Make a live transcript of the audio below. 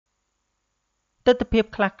ទស្សនភាព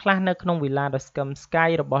ខ្លះៗនៅក្នុងវិឡាដ៏ស្កឹមស្កៃ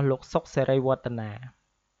របស់លោកសុកសេរីវឌ្ឍនា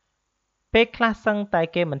ពេលខ្លះសឹងតែ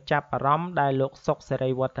គេមិនចាប់អារម្មណ៍ដែលលោកសុកសេ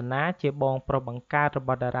រីវឌ្ឍនាជាបងប្រុសបង្កើតរប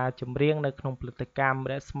ស់តារាចម្រៀងនៅក្នុងផលិតកម្ម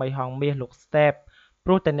រស្មីហងមាសលោកស្ទែបព្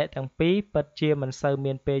រោះតែអ្នកទាំងពីរពិតជាមិនសូវ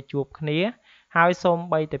មានពេលជួបគ្នាហើយសូម្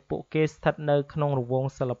បីតែពួកគេស្ថិតនៅក្នុងរង្វង់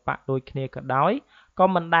សិល្បៈដូចគ្នាក៏ដោយក៏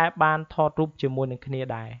មិនដែលបានថតរូបជាមួយនឹងគ្នា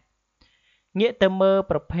ដែរងាកទៅមើល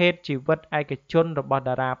ប្រភេទជីវិតឯកជនរបស់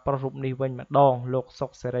តារាប្រុសរូបនេះវិញម្ដងលោកសុ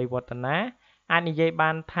កសេរីវឌ្ឍនាអាចនិយាយ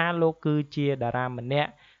បានថាលោកគឺជាតារាម្នា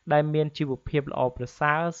ក់ដែលមានជីវភាពល្អប្រ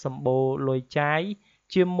សើរសម្បូរលុយចាយ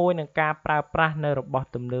ជាមួយនឹងការប្រើប្រាស់នៅរបស់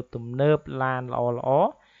ទំនើបឡានល្អ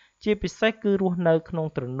ជាពិសេសគឺរស់នៅក្នុង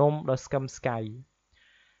ទ្រនំដ៏ស្កឹមស្កៃ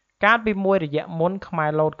កាលពីមួយរយៈមុនខ្មែ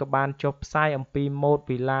រឡូតក៏បានចុះផ្សាយអំពីម៉ូដ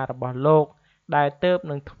វីឡារបស់លោកដែលទើប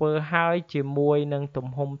នឹងធ្វើហើយជាមួយនឹងទំ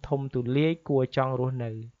ហំធំទូលាយគួរចង់រស់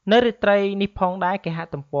នៅរាត្រីនេះផងដែរគេហ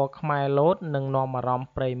ទំព័រខ្មែរឡូតនឹងនាំអារម្មណ៍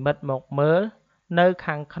ប្រិយមិត្តមកមើលនៅ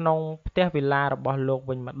ខាងក្នុងផ្ទះវីឡារបស់លោក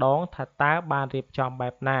វិញម្ដងថាតើបានរៀបចំបែ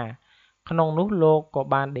បណាក្នុងនោះលោកក៏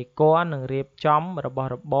បានដេគ័រនិងរៀបចំរបស់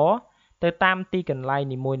របរទៅតាមទីកន្លែង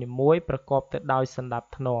នីមួយៗប្រកបទៅដោយសណ្ដាប់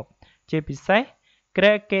ធ្នាប់ជាពិសេសគ្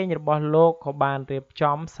រែគេងរបស់លោកក៏បានរៀប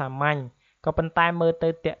ចំសាមញ្ញក៏ប៉ុន្តែមើលទៅ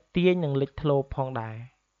ទាក់ទាញនិងលេចធ្លោផងដែរ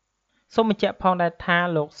សូមបញ្ជាក់ផងដែរថា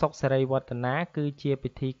លោកសុកសេរីវឌ្ឍនាគឺជាពិ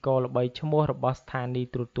ធីករល្បីឈ្មោះរបស់ស្ថានីយ៍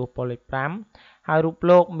ទូរទស្សន៍ប៉ុស្តិ៍លេខ5ហើយរូប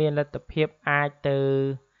លោកមានលទ្ធភាពអាចទៅ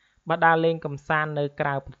បដាលេងកម្សាន្តនៅក្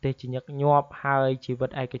រៅប្រទេសជាញឹកញាប់ហើយជីវិត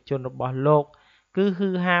ឯកជនរបស់លោកគឺ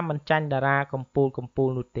ហ៊ឺហាមិនចាញ់តារាកំពូល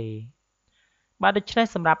នោះទេបាទដូច្នេះ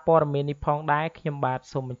សម្រាប់ព័ត៌មាននេះផងដែរខ្ញុំបាទ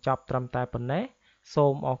សូមបញ្ចប់ត្រឹមតែប៉ុណ្ណេះសូ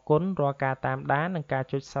មអរគុណរាល់ការតាមដាននិងការ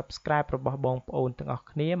ចុច Subscribe របស់បងប្អូនទាំងអស់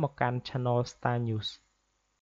គ្នាមកកាន់ Channel StarNews